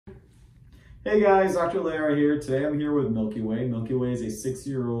Hey guys, Dr. Lera here. Today I'm here with Milky Way. Milky Way is a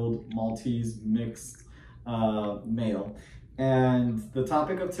 6-year-old Maltese mixed male. And the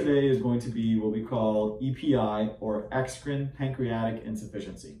topic of today is going to be what we call EPI, or Exocrine Pancreatic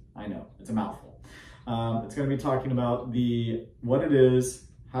Insufficiency. I know, it's a mouthful. It's going to be talking about what it is,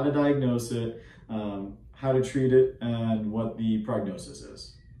 how to diagnose it, how to treat it, and what the prognosis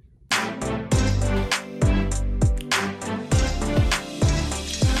is.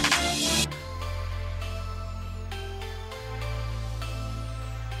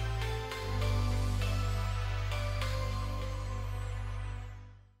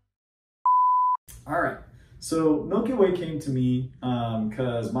 All right, so Milky Way came to me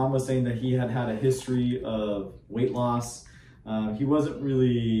because mom was saying that he had had a history of weight loss. He wasn't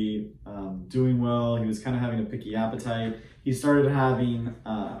really doing well. He was kind of having a picky appetite. He started having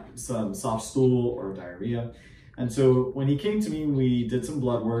some soft stool or diarrhea. And so when he came to me, we did some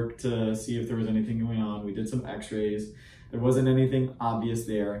blood work to see if there was anything going on. We did some x-rays. There wasn't anything obvious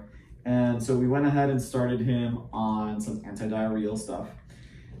there. And so we went ahead and started him on some anti-diarrheal stuff.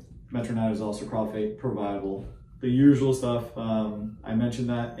 Metronidazole, sucralfate, Provival, the usual stuff. I mentioned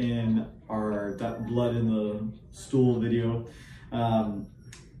that in our blood in the stool video.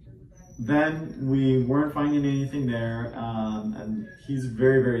 Then we weren't finding anything there, and he's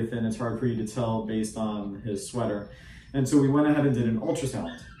very, very thin. It's hard for you to tell based on his sweater. And so we went ahead and did an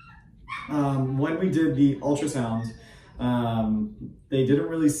ultrasound. When we did the ultrasound, they didn't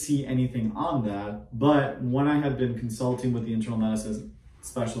really see anything on that, but when I had been consulting with the internal medicine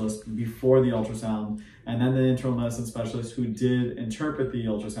specialist before the ultrasound, and then the internal medicine specialist who did interpret the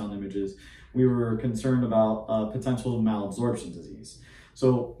ultrasound images, we were concerned about potential malabsorption disease.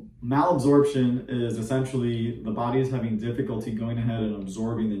 So malabsorption is essentially the body is having difficulty going ahead and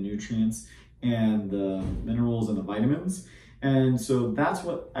absorbing the nutrients and the minerals and the vitamins. And so that's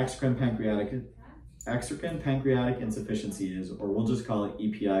what exocrine pancreatic insufficiency is, or we'll just call it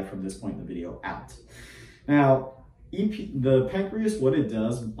EPI from this point in the video out. Now, the pancreas, what it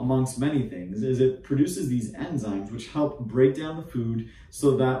does, amongst many things, is it produces these enzymes which help break down the food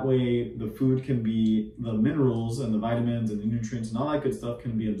so that way the food can be, the minerals and the vitamins and the nutrients and all that good stuff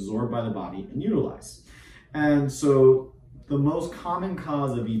can be absorbed by the body and utilized. And so the most common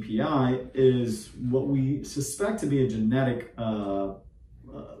cause of EPI is what we suspect to be a genetic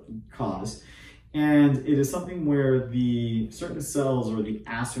cause. And it is something where the certain cells or the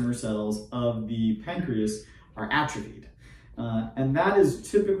acinar cells of the pancreas are atrophied. And that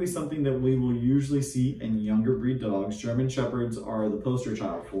is typically something that we will usually see in younger breed dogs. German Shepherds are the poster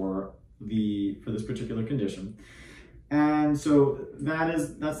child for this particular condition. And so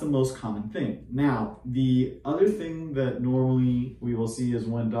that's the most common thing. Now, the other thing that normally we will see is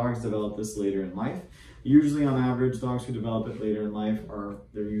when dogs develop this later in life. Usually on average, dogs who develop it later in life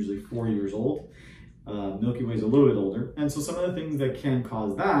they're usually 4 years old. Milky Way is a little bit older. And so some of the things that can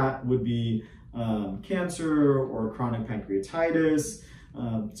cause that would be cancer or chronic pancreatitis.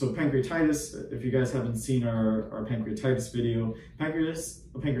 So pancreatitis, if you guys haven't seen our pancreatitis video,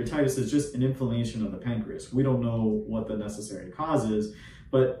 pancreatitis is just an inflammation of the pancreas. We don't know what the necessary cause is,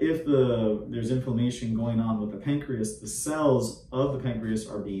 but if there's inflammation going on with the pancreas, the cells of the pancreas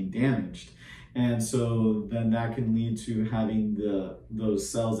are being damaged. And so then that can lead to having those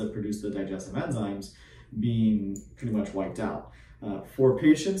cells that produce the digestive enzymes being pretty much wiped out. For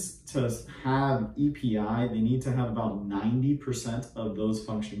patients to have EPI, they need to have about 90% of those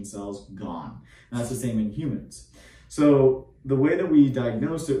functioning cells gone. And that's the same in humans. So the way that we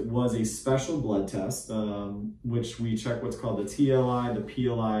diagnosed it was a special blood test, which we check what's called the TLI, the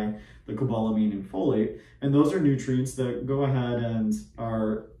PLI, the cobalamin, and folate. And those are nutrients that go ahead and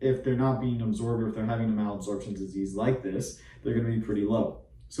are, if they're not being absorbed or if they're having a malabsorption disease like this, they're going to be pretty low.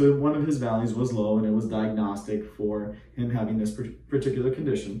 So one of his values was low, and it was diagnostic for him having this particular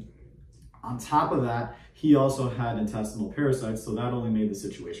condition. On top of that, he also had intestinal parasites, so that only made the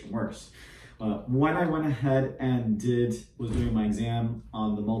situation worse. When I went ahead and was doing my exam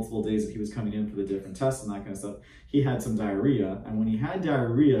on the multiple days that he was coming in for the different tests and that kind of stuff, he had some diarrhea. And when he had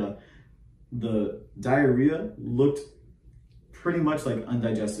diarrhea, the diarrhea looked pretty much like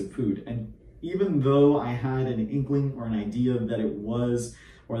undigested food. And even though I had an inkling or an idea that it was,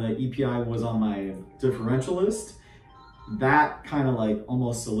 or that EPI was on my differential list, that kind of like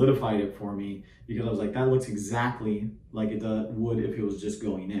almost solidified it for me, because I was like, that looks exactly like it would if it was just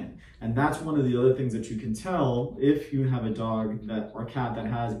going in. And that's one of the other things that you can tell if you have a dog or cat that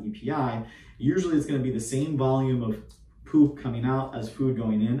has EPI. Usually it's going to be the same volume of poop coming out as food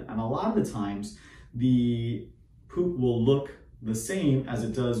going in, and a lot of the times the poop will look the same as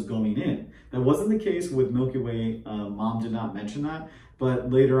it does going in. That wasn't the case with Milky Way. Mom did not mention that,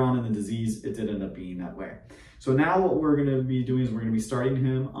 but later on in the disease, it did end up being that way. So now what we're going to be doing is we're going to be starting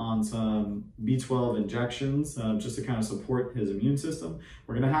him on some B12 injections just to kind of support his immune system.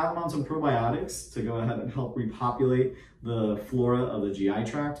 We're going to have him on some probiotics to go ahead and help repopulate the flora of the GI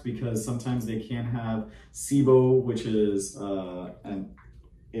tract, because sometimes they can have SIBO, which is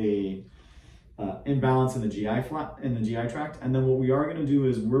imbalance in the GI tract. And then what we are going to do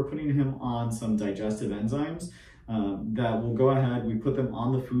is we're putting him on some digestive enzymes that will go ahead, we put them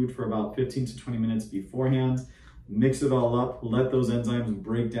on the food for about 15 to 20 minutes beforehand, mix it all up, let those enzymes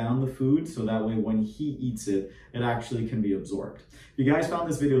break down the food so that way when he eats it, it actually can be absorbed. If you guys found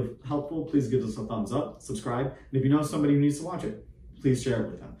this video helpful, please give us a thumbs up, subscribe, and if you know somebody who needs to watch it, please share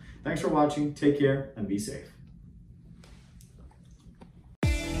it with them. Thanks for watching, take care, and be safe.